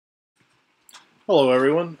Hello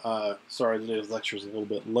everyone. Sorry today's lecture is a little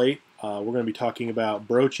bit late. We're going to be talking about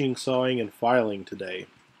broaching, sawing, and filing today.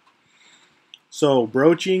 So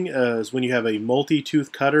broaching is when you have a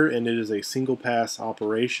multi-tooth cutter and it is a single pass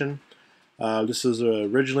operation. This is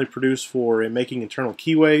originally produced for making internal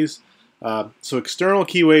keyways. So external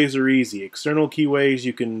keyways are easy. External keyways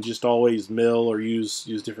you can just always mill or use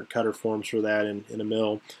different cutter forms for that in a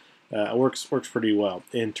mill. It works pretty well.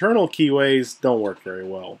 Internal keyways don't work very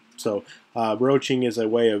well. So broaching is a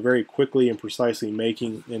way of very quickly and precisely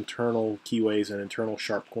making internal keyways and internal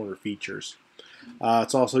sharp corner features.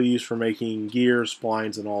 It's also used for making gears,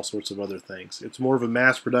 splines, and all sorts of other things. It's more of a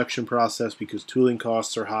mass production process because tooling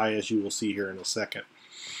costs are high, as you will see here in a second.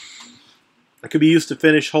 It could be used to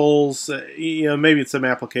finish holes. Maybe in some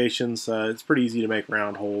applications, it's pretty easy to make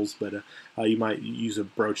round holes, but you might use a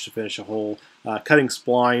broach to finish a hole. Cutting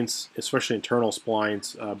splines, especially internal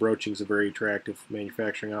splines, broaching is a very attractive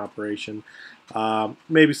manufacturing operation.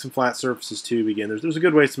 Maybe some flat surfaces too. Again, there's a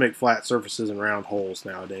good ways to make flat surfaces and round holes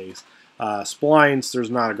nowadays. Splines,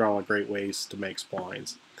 there's not a lot of great ways to make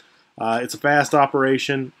splines. It's a fast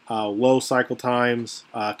operation, low cycle times.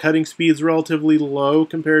 Cutting speed's relatively low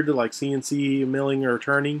compared to like CNC milling or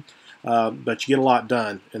turning, but you get a lot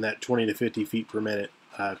done in that 20 to 50 feet per minute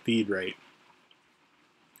feed rate.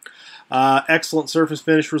 Excellent surface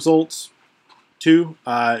finish results too.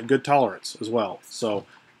 Good tolerance as well. So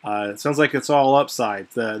it sounds like it's all upside.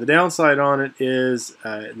 The downside on it is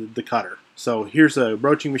the cutter. So here's a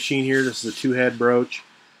broaching machine here. This is a two-head broach.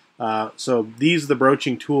 So these are the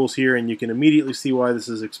broaching tools here, and you can immediately see why this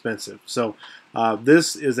is expensive. So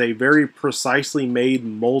this is a very precisely made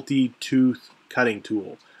multi-tooth cutting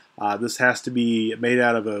tool. This has to be made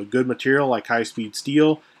out of a good material like high-speed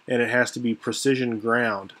steel, and it has to be precision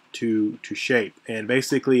ground to shape. And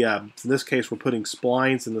basically, in this case, we're putting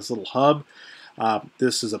splines in this little hub.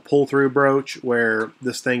 This is a pull-through broach where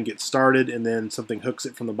this thing gets started and then something hooks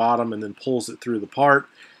it from the bottom and then pulls it through the part.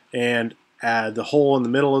 And the hole in the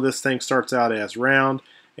middle of this thing starts out as round,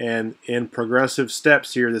 and in progressive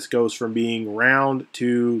steps here, this goes from being round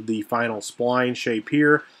to the final spline shape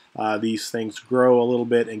here. These things grow a little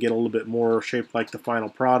bit and get a little bit more shaped like the final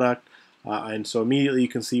product. And so immediately you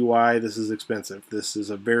can see why this is expensive. This is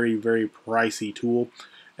a very, very pricey tool.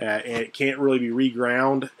 And it can't really be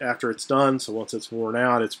reground after it's done. So once it's worn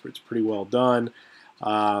out, it's pretty well done.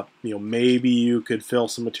 Maybe you could fill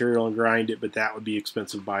some material and grind it, but that would be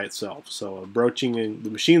expensive by itself. So broaching, and the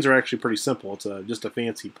machines are actually pretty simple. It's just a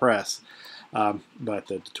fancy press, but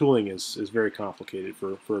the tooling is very complicated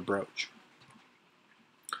for a broach.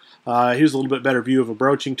 Here's a little bit better view of a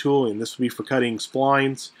broaching tool, and this would be for cutting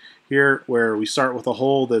splines here, where we start with a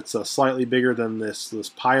hole that's slightly bigger than this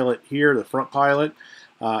pilot here, the front pilot.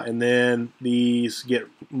 And then these get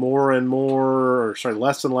less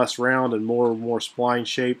and less round and more spline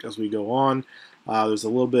shaped as we go on. There's a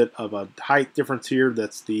little bit of a height difference here.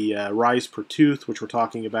 That's the rise per tooth, which we're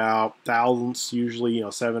talking about thousandths, usually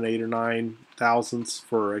 7, 8, or 9 thousandths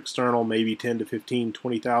for external, maybe 10 to 15,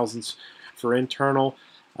 20 thousandths for internal.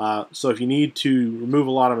 So if you need to remove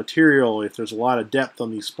a lot of material, if there's a lot of depth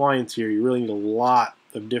on these splines here, you really need a lot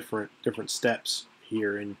of different steps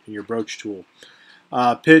here in your broach tool.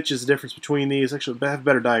 Pitch is the difference between these. Actually, I have a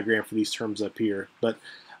better diagram for these terms up here. But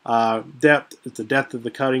depth, it's the depth of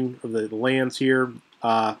the cutting of the lands here.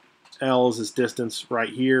 L is this distance right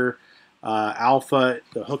here. Alpha,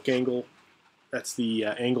 the hook angle, that's the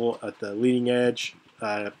angle at the leading edge.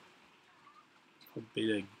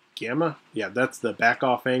 Beta, gamma, yeah, that's the back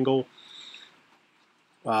off angle.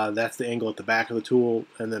 That's the angle at the back of the tool.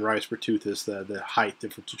 And then rise per tooth is the height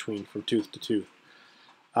difference from tooth to tooth.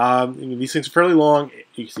 These things are fairly long.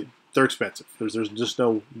 You can see they're expensive. There's just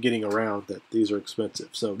no getting around that these are expensive.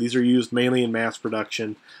 So these are used mainly in mass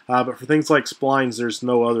production. But for things like splines, there's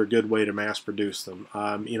no other good way to mass produce them.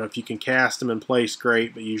 If you can cast them in place,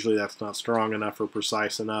 great, but usually that's not strong enough or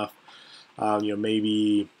precise enough.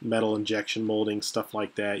 Maybe metal injection molding, stuff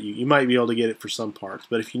like that. You might be able to get it for some parts.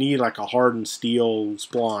 But if you need like a hardened steel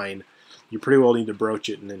spline, you pretty well need to broach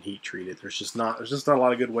it and then heat treat it. There's just not a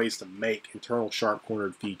lot of good ways to make internal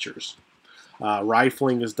sharp-cornered features.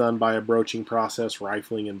 Rifling is done by a broaching process.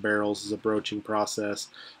 Rifling in barrels is a broaching process.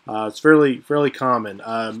 It's fairly common.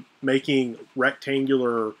 Making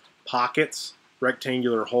rectangular pockets,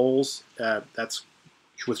 rectangular holes, that's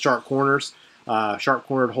with sharp corners.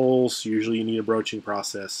 Sharp-cornered holes, usually you need a broaching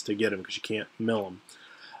process to get them because you can't mill them.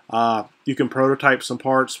 You can prototype some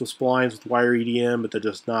parts with splines with wire EDM, but that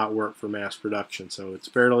does not work for mass production. So it's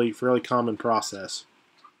fairly common process.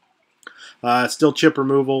 It's still chip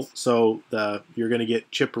removal, so you're going to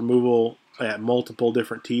get chip removal at multiple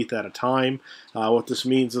different teeth at a time. What this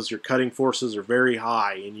means is your cutting forces are very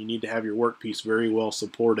high, and you need to have your workpiece very well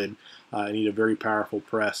supported. You need a very powerful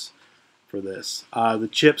press for this. The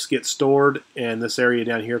chips get stored in this area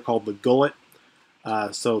down here called the gullet.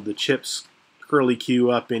 So the chips curly queue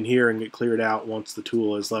up in here and get cleared out once the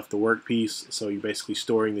tool has left the workpiece. So you're basically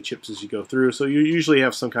storing the chips as you go through. So you usually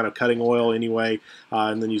have some kind of cutting oil anyway,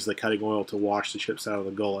 and then use the cutting oil to wash the chips out of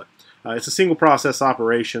the gullet. It's a single process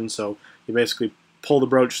operation, so you basically pull the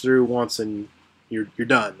broach through once and you're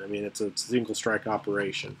done. I mean, it's a single strike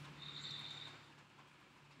operation.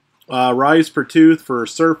 Rise per tooth for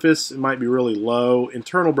surface, it might be really low.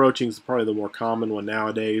 Internal broaching is probably the more common one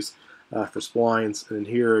nowadays. For splines, and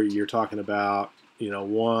here you're talking about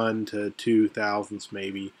 1 to 2 thousandths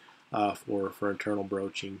maybe for internal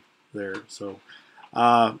broaching there. So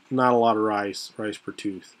not a lot of rise per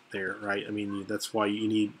tooth there, right? I mean, that's why you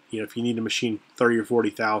need, if you need to machine 30 or 40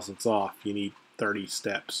 thousandths off, you need 30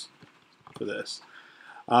 steps for this.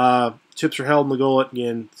 Chips are held in the gullet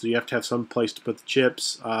again, so you have to have some place to put the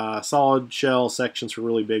chips. Solid shell sections for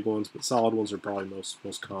really big ones, but solid ones are probably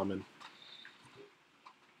most common.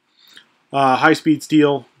 High-speed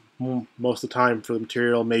steel, most of the time for the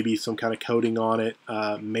material, maybe some kind of coating on it,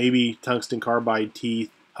 maybe tungsten carbide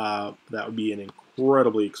teeth. That would be an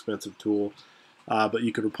incredibly expensive tool, but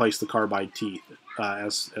you could replace the carbide teeth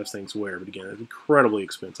as things wear. But again, it's incredibly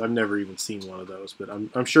expensive. I've never even seen one of those, but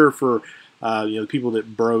I'm sure for the people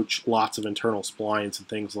that broach lots of internal splines and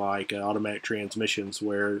things like automatic transmissions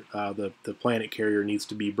where the planet carrier needs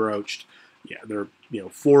to be broached. Yeah, they're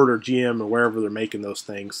Ford or GM or wherever they're making those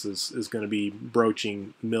things is going to be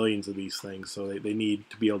broaching millions of these things, so they need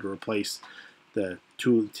to be able to replace the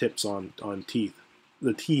tool tips on teeth,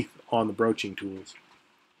 the teeth on the broaching tools.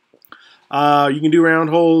 You can do round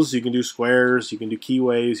holes, you can do squares, you can do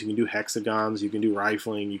keyways, you can do hexagons, you can do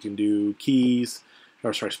rifling, you can do keys,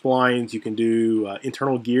 or sorry, splines. You can do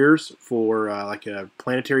internal gears for like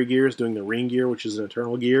planetary gears, doing the ring gear, which is an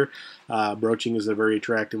internal gear. Broaching is a very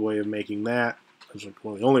attractive way of making that. It's like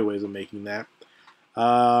one of the only ways of making that.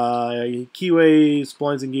 Keyways,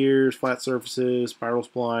 splines and gears, flat surfaces, spiral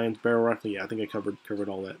splines, barrel rifling. Yeah, I think I covered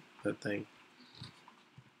all that thing.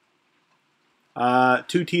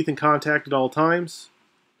 2 teeth in contact at all times.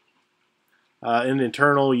 In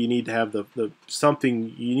internal, you need to have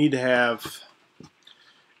something. You need to have.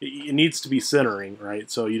 It needs to be centering, right?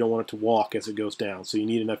 So you don't want it to walk as it goes down. So you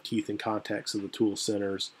need enough teeth in contact so the tool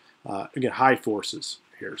centers. Again, high forces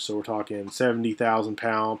here. So we're talking 70,000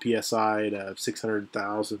 pound PSI to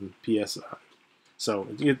 600,000 PSI. So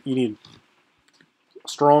you need a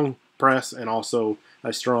strong press and also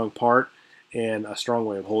a strong part and a strong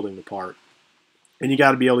way of holding the part. And you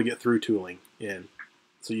got to be able to get through tooling in.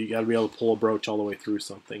 So you got to be able to pull a broach all the way through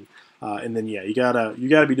something. And then yeah, you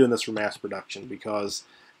gotta be doing this for mass production because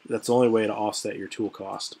that's the only way to offset your tool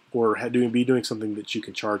cost, or be doing something that you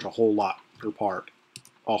can charge a whole lot per part,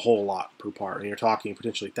 and you're talking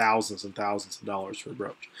potentially thousands and thousands of dollars for a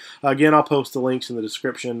broach. Again, I'll post the links in the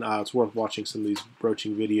description. It's worth watching some of these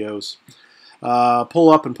broaching videos. Pull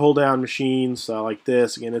up and pull down machines like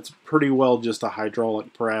this. Again, it's pretty well just a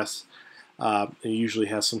hydraulic press. It usually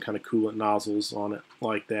has some kind of coolant nozzles on it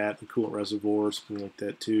like that, and coolant reservoirs, something like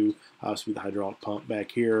that too. This would be the hydraulic pump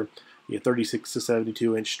back here. You get 36 to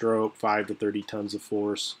 72 inch stroke, 5 to 30 tons of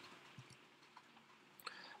force.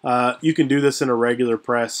 You can do this in a regular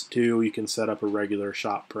press too. You can set up a regular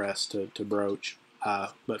shop press to broach.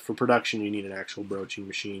 But for production, you need an actual broaching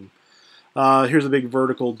machine. Here's a big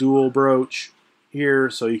vertical dual broach here,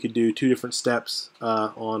 so you could do 2 different steps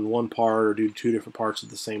on one part, or do 2 different parts at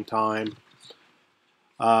the same time.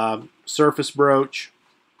 Surface broach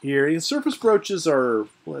here. And surface broaches are,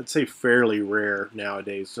 let's say, fairly rare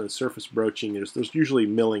nowadays. So surface broaching, there's usually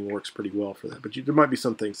milling works pretty well for that, but there might be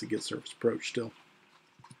some things that get surface broach still.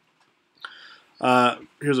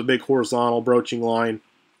 Here's a big horizontal broaching line.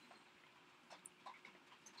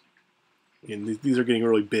 And these are getting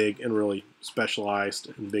really big and really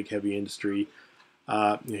specialized in big heavy industry.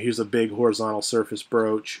 Here's a big horizontal surface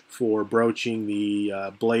broach for broaching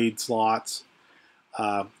the blade slots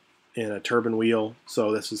in a turbine wheel.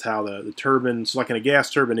 So this is how the turbine, so like in a gas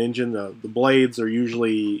turbine engine, the blades are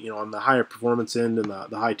usually, on the higher performance end and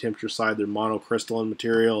the high temperature side, they're monocrystalline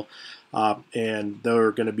material, and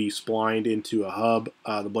they're going to be splined into a hub.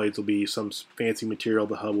 The blades will be some fancy material.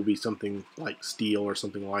 The hub will be something like steel or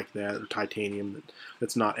something like that, or titanium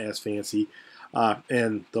that's not as fancy,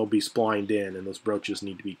 and they'll be splined in, and those broaches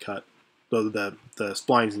need to be cut. So the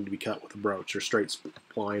splines need to be cut with a broach. They're straight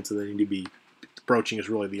splines, so they need to be. Broaching is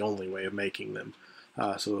really the only way of making them.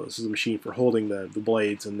 So this is a machine for holding the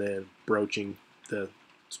blades and then broaching the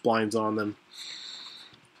splines on them.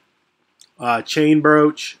 Chain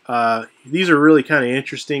broach. These are really kind of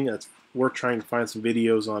interesting. We're trying to find some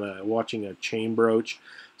videos on watching a chain broach.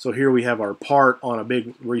 So here we have our part on a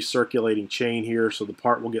big recirculating chain here. So the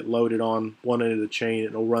part will get loaded on one end of the chain.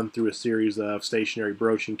 It will run through a series of stationary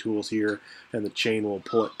broaching tools here, and the chain will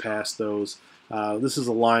pull it past those. This is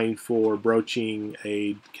a line for broaching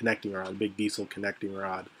a connecting rod, a big diesel connecting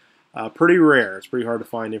rod. Pretty rare. It's pretty hard to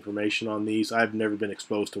find information on these. I've never been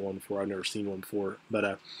exposed to one before. I've never seen one before,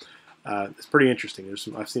 but it's pretty interesting.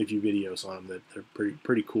 I've seen a few videos on them that they're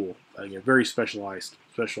pretty cool. Again, very specialized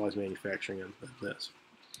manufacturing of this.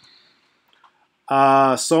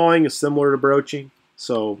 Sawing is similar to broaching.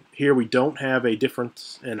 So here we don't have a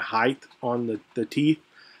difference in height on the teeth,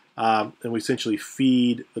 and we essentially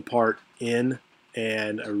feed the part in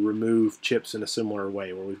and remove chips in a similar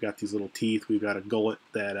way, where we've got these little teeth. We've got a gullet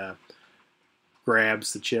that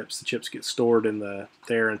grabs the chips. The chips get stored in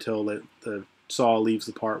there until the saw leaves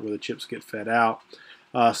the part where the chips get fed out.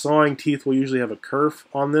 Sawing teeth will usually have a kerf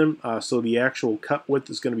on them, so the actual cut width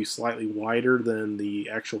is going to be slightly wider than the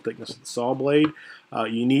actual thickness of the saw blade.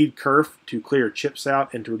 You need kerf to clear chips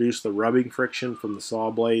out and to reduce the rubbing friction from the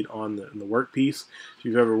saw blade on the workpiece. If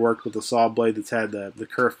you've ever worked with a saw blade that's had the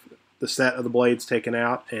kerf, the set of the blades taken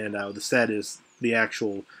out, and the set is the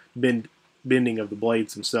actual bending of the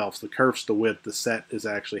blades themselves. The kerf's the width, the set is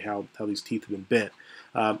actually how these teeth have been bent.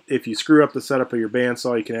 If you screw up the setup of your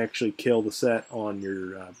bandsaw, you can actually kill the set on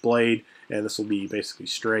your blade, and this will be basically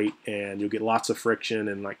straight, and you'll get lots of friction,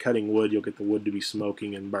 and like cutting wood, you'll get the wood to be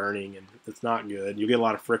smoking and burning, and it's not good. You'll get a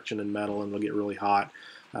lot of friction in metal, and it'll get really hot.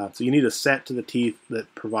 So you need a set to the teeth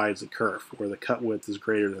that provides a kerf, where the cut width is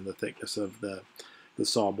greater than the thickness of the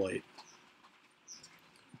saw blade.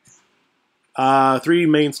 Three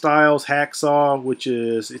main styles: hacksaw, which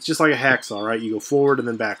it's just like a hacksaw, right? You go forward and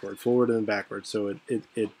then backward, forward and then backward. So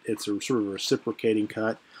it's a sort of a reciprocating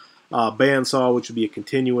cut. Bandsaw, which would be a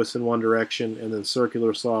continuous in one direction, and then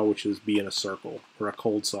circular saw, which is be in a circle, or a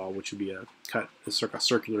cold saw, which would be a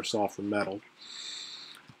circular saw for metal.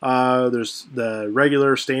 There's the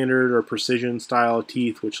regular, standard, or precision style of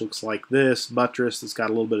teeth, which looks like this. Buttress, it's got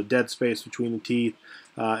a little bit of dead space between the teeth,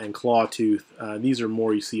 and claw tooth. These are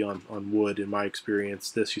more you see on wood, in my experience.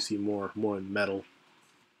 This you see more in metal.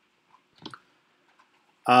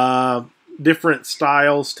 Different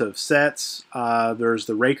styles to sets. There's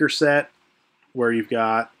the raker set, where you've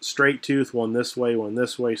got straight tooth, one this way,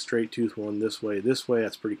 straight tooth, one this way.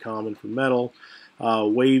 That's pretty common for metal.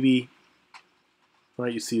 Wavy.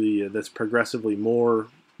 Right, you see that's progressively more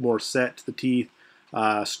set to the teeth.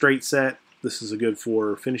 Straight set, this is a good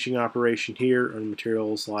for finishing operation here on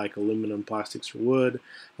materials like aluminum, plastics, or wood.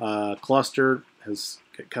 Cluster has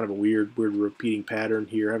kind of a weird repeating pattern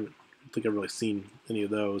here. I don't think I've really seen any of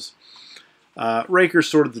those. Raker's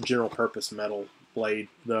sort of the general purpose metal blade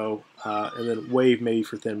though, and then wave maybe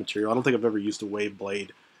for thin material. I don't think I've ever used a wave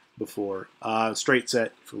blade before. Straight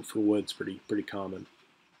set for wood's pretty common.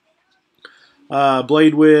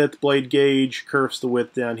 Blade width, blade gauge, kerf's the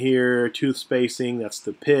width down here. Tooth spacing, that's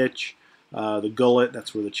the pitch. The gullet,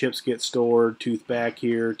 that's where the chips get stored. Tooth back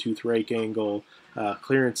here, tooth rake angle,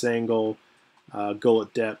 clearance angle,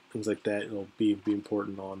 gullet depth, things like that. It'll be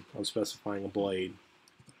important on specifying a blade.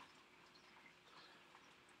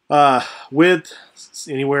 Width,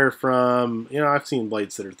 anywhere from, I've seen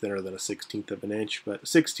blades that are thinner than a 1/16 of an inch, but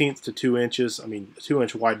 1/16 to 2 inches. I mean, a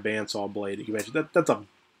 2-inch wide bandsaw blade, you can imagine that's a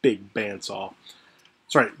big bandsaw.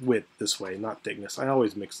 Sorry, width this way, not thickness. I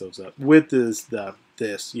always mix those up. Width is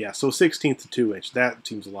this, yeah. So 1/16 to 2 inch. That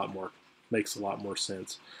seems makes a lot more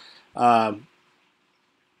sense.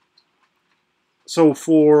 So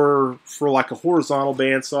for like a horizontal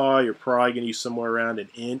bandsaw, you're probably going to use somewhere around an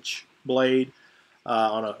inch blade.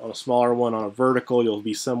 On a smaller one, on a vertical, you'll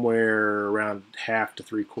be somewhere around 1/2 to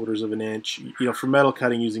 3/4 of an inch. For metal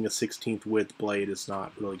cutting, using a 1/16 width blade is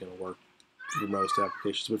not really going to work for most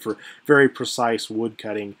applications, but for very precise wood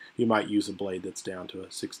cutting, you might use a blade that's down to a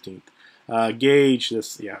 1/16. Gauge,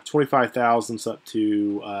 this 25 thousandths up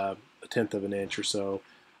to 1/10 of an inch or so.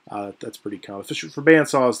 That's pretty common. For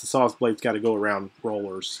bandsaws, the saws blade's got to go around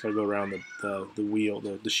rollers. It's got to go around the wheel,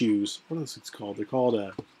 the shoes. What is it called? They're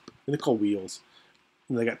called wheels.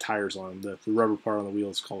 And they got tires on them. The rubber part on the wheel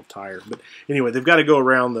is called a tire. But anyway, they've got to go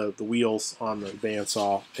around the wheels on the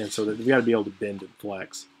bandsaw, and so they've got to be able to bend and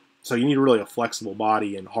flex. So you need really a flexible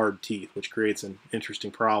body and hard teeth, which creates an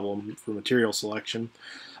interesting problem for material selection.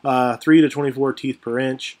 3 to 24 teeth per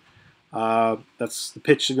inch. That's the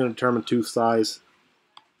pitch is going to determine tooth size.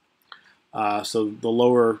 So the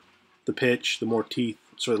lower the pitch, the more teeth.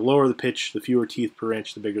 So the lower the pitch, the fewer teeth per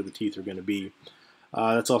inch, the bigger the teeth are going to be.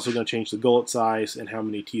 That's also going to change the gullet size and how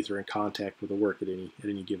many teeth are in contact with the work at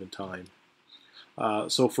any given time.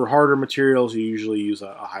 So for harder materials, you usually use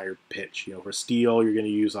a higher pitch. For steel, you're going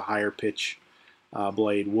to use a higher pitch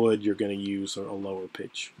blade. Wood, you're going to use a lower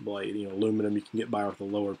pitch blade. Aluminum, you can get by with a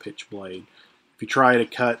lower pitch blade. If you try to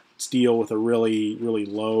cut steel with a really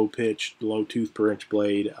low pitch, low tooth per inch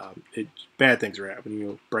blade, bad things are happening.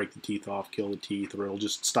 You'll break the teeth off, kill the teeth, or it'll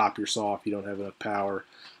just stop your saw if you don't have enough power.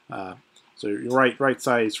 So your right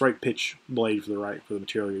size, right pitch blade for the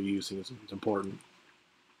material you're using is important.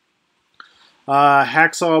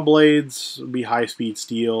 Hacksaw blades would be high-speed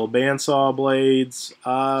steel. Bandsaw blades,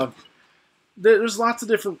 there's lots of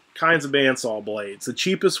different kinds of bandsaw blades. The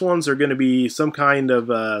cheapest ones are going to be some kind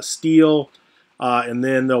of steel, and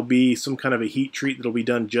then there'll be some kind of a heat treat that'll be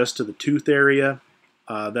done just to the tooth area.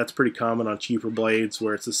 That's pretty common on cheaper blades,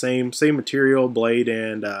 where it's the same material, blade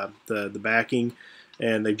and the backing,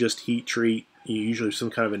 and they just heat treat. Usually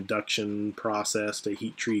some kind of induction process to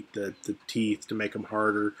heat treat the teeth to make them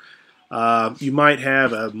harder. You might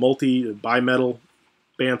have a bimetal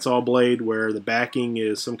bandsaw blade where the backing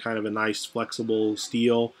is some kind of a nice flexible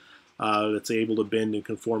steel that's able to bend and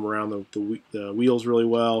conform around the wheels really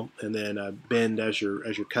well, and then bend as you're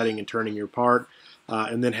cutting and turning your part,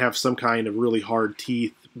 and then have some kind of really hard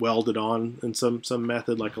teeth welded on in some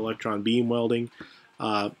method like electron beam welding.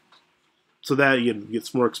 So that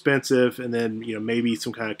gets more expensive, and then maybe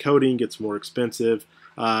some kind of coating gets more expensive.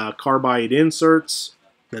 Carbide inserts,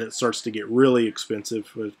 then it starts to get really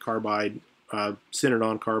expensive with carbide, centered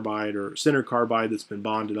on carbide or centered carbide that's been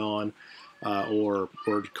bonded on, or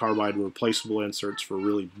carbide replaceable inserts for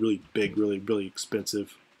really big, really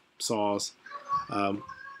expensive saws. You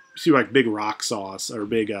see like big rock saws or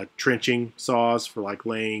big trenching saws for like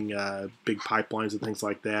laying big pipelines and things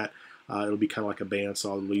like that. It'll be kind of like a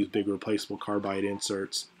bandsaw. It'll use big replaceable carbide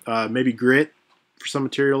inserts. Maybe grit for some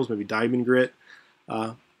materials, maybe diamond grit.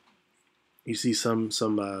 You see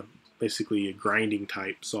some basically grinding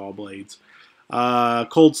type saw blades.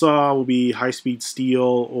 Cold saw will be high-speed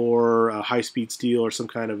steel or some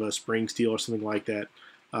kind of a spring steel or something like that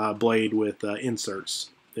blade with inserts.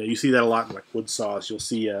 You see that a lot in like wood saws. You'll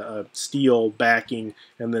see a steel backing,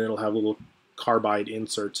 and then it'll have little carbide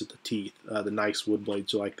inserts at the teeth. The nice wood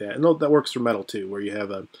blades are like that, and that works for metal too, where you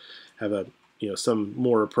have some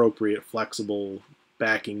more appropriate flexible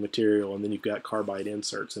backing material, and then you've got carbide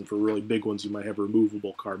inserts. And for really big ones, you might have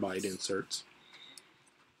removable carbide inserts.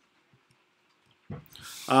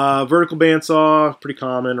 Vertical bandsaw, pretty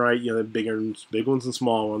common, right? The big ones and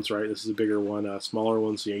small ones, right? This is a bigger one. Smaller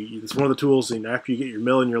ones, it's one of the tools. And after you get your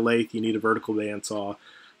mill and your lathe, you need a vertical bandsaw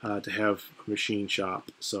to have a machine shop.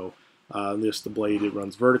 So the blade, it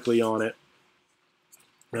runs vertically on it.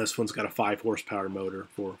 This one's got a 5 horsepower motor,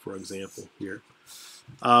 for example here.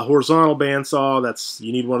 Horizontal bandsaw,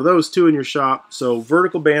 you need one of those too in your shop. So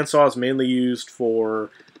vertical bandsaw is mainly used for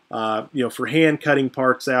for hand cutting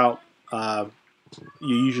parts out.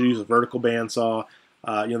 You usually use a vertical bandsaw.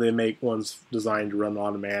 They make ones designed to run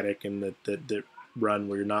automatic and that run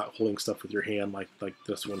where you're not holding stuff with your hand like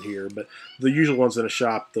this one here. But the usual ones in a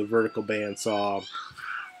shop, the vertical bandsaw.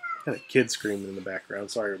 Got a kid screaming in the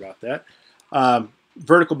background. Sorry about that.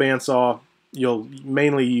 Vertical bandsaw, you'll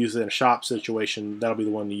mainly use in a shop situation. That'll be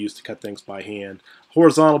the one you use to cut things by hand.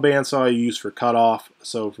 Horizontal bandsaw you use for cutoff,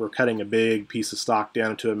 so for cutting a big piece of stock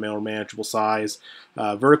down to a more manageable size.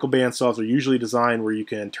 Vertical bandsaws are usually designed where you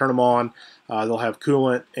can turn them on. They'll have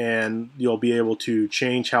coolant, and you'll be able to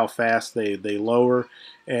change how fast they lower.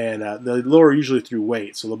 And they lower usually through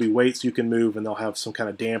weight, so there'll be weights you can move, and they'll have some kind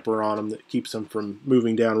of damper on them that keeps them from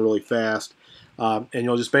moving down really fast. And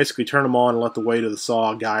you'll just basically turn them on and let the weight of the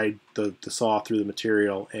saw guide the saw through the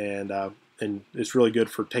material, and it's really good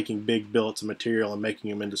for taking big billets of material and making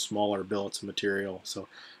them into smaller billets of material. So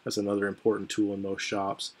that's another important tool in most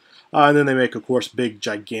shops. And then they make, of course, big,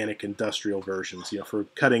 gigantic industrial versions. For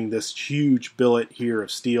cutting this huge billet here of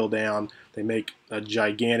steel down, they make a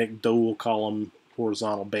gigantic dual column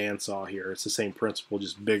horizontal bandsaw here. It's the same principle,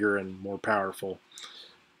 just bigger and more powerful.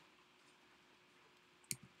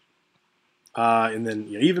 And then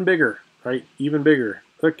even bigger, right? Even bigger.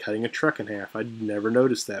 They're cutting a truck in half. I'd never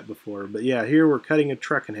noticed that before. But yeah, here we're cutting a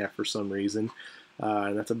truck in half for some reason.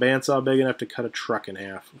 And that's a bandsaw big enough to cut a truck in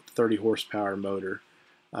half with a 30 horsepower motor.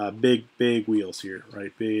 Big wheels here,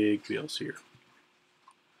 right? Big wheels here.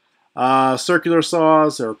 Circular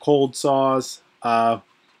saws or cold saws.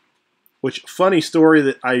 Which, funny story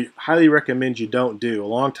that I highly recommend you don't do. A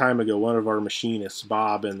long time ago, one of our machinists,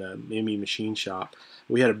 Bob, in the ME machine shop,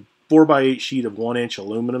 we had a 4x8 sheet of 1-inch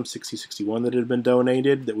aluminum 6061 that had been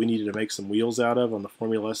donated that we needed to make some wheels out of on the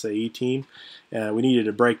Formula SAE team. We needed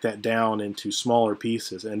to break that down into smaller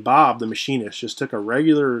pieces. And Bob, the machinist, just took a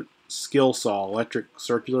regular skill saw, electric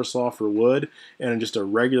circular saw for wood, and just a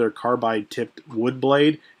regular carbide tipped wood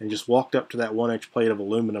blade, and just walked up to that 1-inch plate of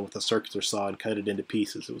aluminum with a circular saw and cut it into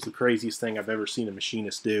pieces. It was the craziest thing I've ever seen a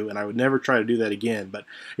machinist do, and I would never try to do that again. But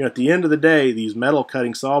at the end of the day, these metal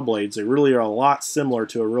cutting saw blades, they really are a lot similar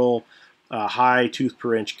to a real high tooth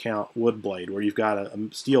per inch count wood blade, where you've got a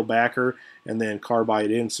steel backer and then carbide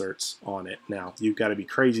inserts on it. Now, you've got to be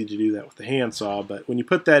crazy to do that with the handsaw, but when you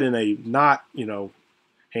put that in a not,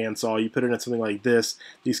 handsaw, you put it in something like this,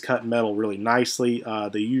 these cut metal really nicely.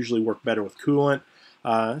 They usually work better with coolant.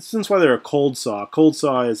 Since why they're a cold saw. Cold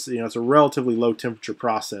saw is, it's a relatively low temperature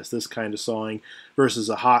process, this kind of sawing, versus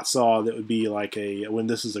a hot saw that would be like when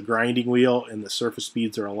this is a grinding wheel and the surface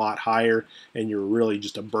speeds are a lot higher and you're really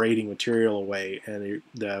just abrading material away, and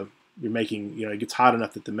you're making, it gets hot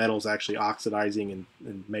enough that the metal is actually oxidizing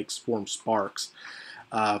and forms sparks.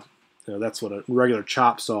 That's what a regular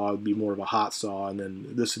chop saw would be, more of a hot saw, and then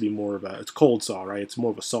this would be more of it's cold saw, right? It's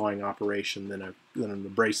more of a sawing operation than an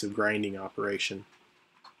abrasive grinding operation.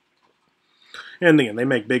 And again, they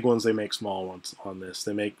make big ones, they make small ones on this.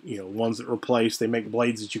 They make ones that replace. They make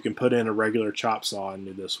blades that you can put in a regular chop saw and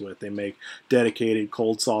do this with. They make dedicated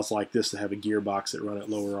cold saws like this that have a gearbox that run at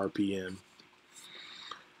lower RPM.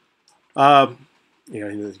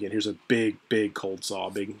 Again, here's a big cold saw,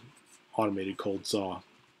 big automated cold saw.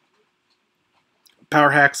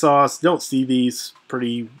 Power hacksaws, don't see these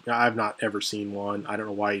I've not ever seen one. I don't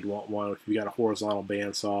know why you'd want one if you got a horizontal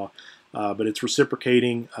bandsaw, but it's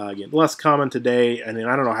reciprocating. Again, less common today, and then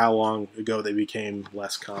I don't know how long ago they became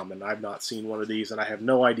less common. I've not seen one of these, and I have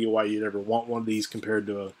no idea why you'd ever want one of these compared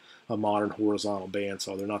to a modern horizontal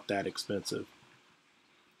bandsaw. They're not that expensive.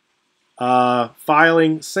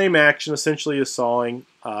 Filing, same action essentially as sawing.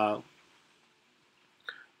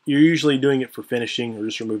 You're usually doing it for finishing or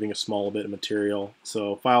just removing a small bit of material.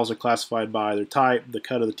 So files are classified by their type, the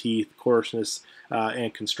cut of the teeth, coarseness,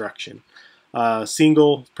 and construction.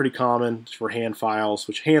 Single, pretty common for hand files,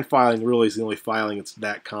 which hand filing really is the only filing that's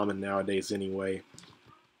that common nowadays anyway.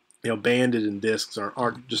 Banded and discs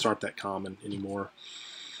aren't that common anymore.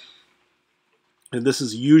 And this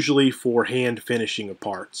is usually for hand finishing of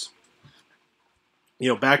parts.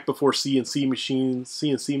 Back before CNC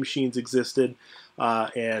machines existed,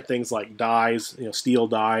 and things like dies, steel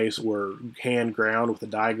dies were hand ground with a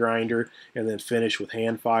die grinder and then finished with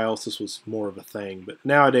hand files. This was more of a thing, but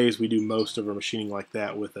nowadays we do most of our machining like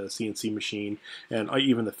that with a CNC machine, and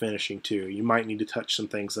even the finishing too. You might need to touch some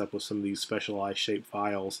things up with some of these specialized shaped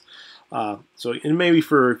files. And maybe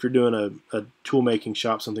if you're doing a tool making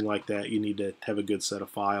shop, something like that, you need to have a good set of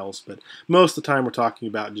files. But most of the time we're talking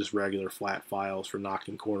about just regular flat files for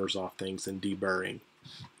knocking corners off things and deburring.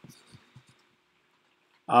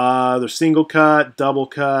 They're single cut, double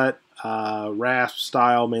cut, rasp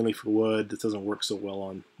style, mainly for wood. This doesn't work so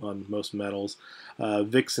well on most metals.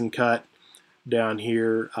 Vixen cut down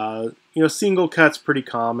here. Single cut's pretty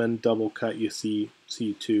common. Double cut you see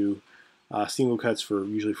too. Single cuts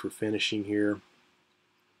usually for finishing here.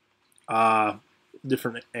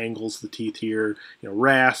 Different angles of the teeth here.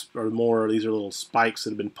 Rasp are these are little spikes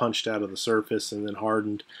that have been punched out of the surface and then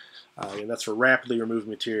hardened. And that's for rapidly removed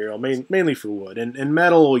material, mainly for wood. And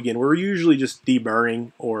metal, again, we're usually just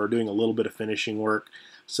deburring or doing a little bit of finishing work.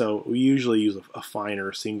 So we usually use a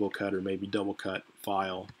finer single cut or maybe double cut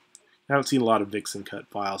file. I haven't seen a lot of Vixen cut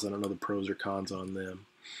files. I don't know the pros or cons on them.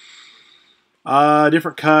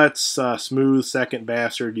 Different cuts, smooth, second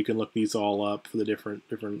bastard. You can look these all up for the different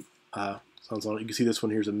sounds on it. You can see this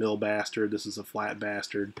one here's a mill bastard. This is a flat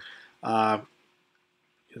bastard. Flat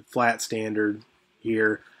standard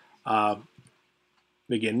here.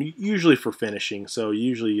 Again, usually for finishing, so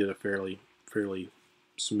usually you get a fairly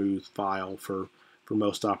smooth file for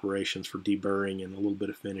most operations for deburring and a little bit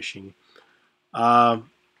of finishing.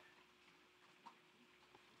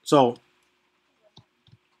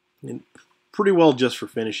 Pretty well just for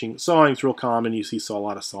finishing. Sawing's real common. You see a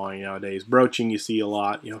lot of sawing nowadays. Broaching you see a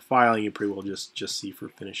lot. Filing you pretty well just see for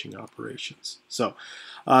finishing operations. So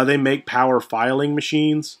they make power filing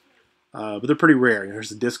machines. But they're pretty rare.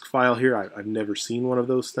 There's a disc file here. I've never seen one of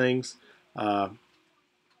those things,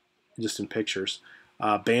 just in pictures.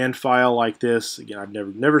 Band file like this, again,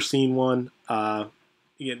 I've never seen one.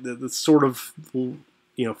 That's sort of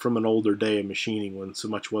from an older day of machining when so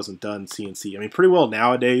much wasn't done CNC. I mean, pretty well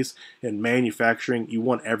nowadays in manufacturing, you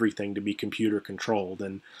want everything to be computer controlled,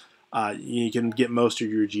 and You can get most of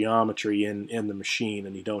your geometry in the machine,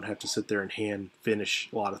 and you don't have to sit there and hand finish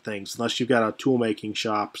a lot of things. Unless you've got a tool making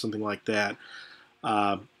shop, something like that,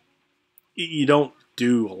 you don't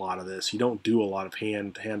do a lot of this. You don't do a lot of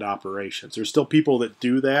hand operations. There's still people that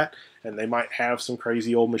do that, and they might have some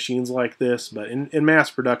crazy old machines like this, but in mass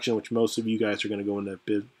production, which most of you guys are going to go into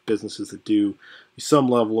businesses that do some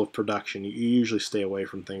level of production, you usually stay away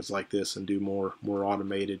from things like this and do more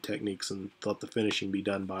automated techniques and let the finishing be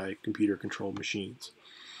done by computer controlled machines.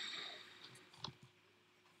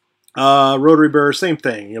 Rotary burr, same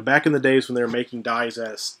thing. Back in the days when they were making dies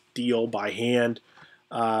out of steel by hand,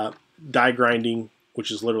 die grinding,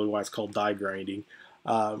 which is literally why it's called die grinding,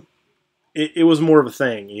 it was more of a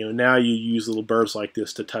thing. Now you use little burrs like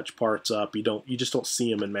this to touch parts up. You just don't see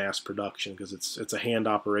them in mass production because it's a hand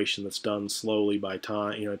operation that's done slowly by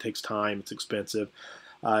time. It takes time. It's expensive.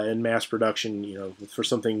 In mass production, for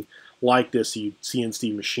something like this, you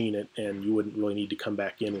CNC machine it, and you wouldn't really need to come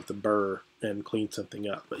back in with a burr and clean something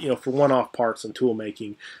up. But for one-off parts and tool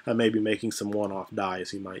making, maybe making some one-off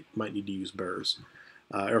dies, you might need to use burrs.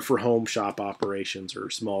 Or for home shop operations or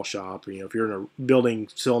small shop, if you're in a building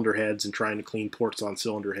cylinder heads and trying to clean ports on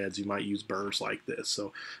cylinder heads, you might use burrs like this.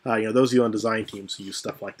 So, those of you on design teams use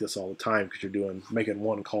stuff like this all the time because you're making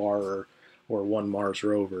one car or one Mars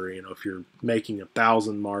rover. If you're making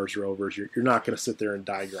 1,000 Mars rovers, you're not going to sit there and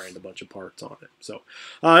die grind a bunch of parts on it. So,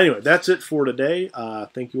 anyway, that's it for today.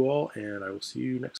 Thank you all, and I will see you next time.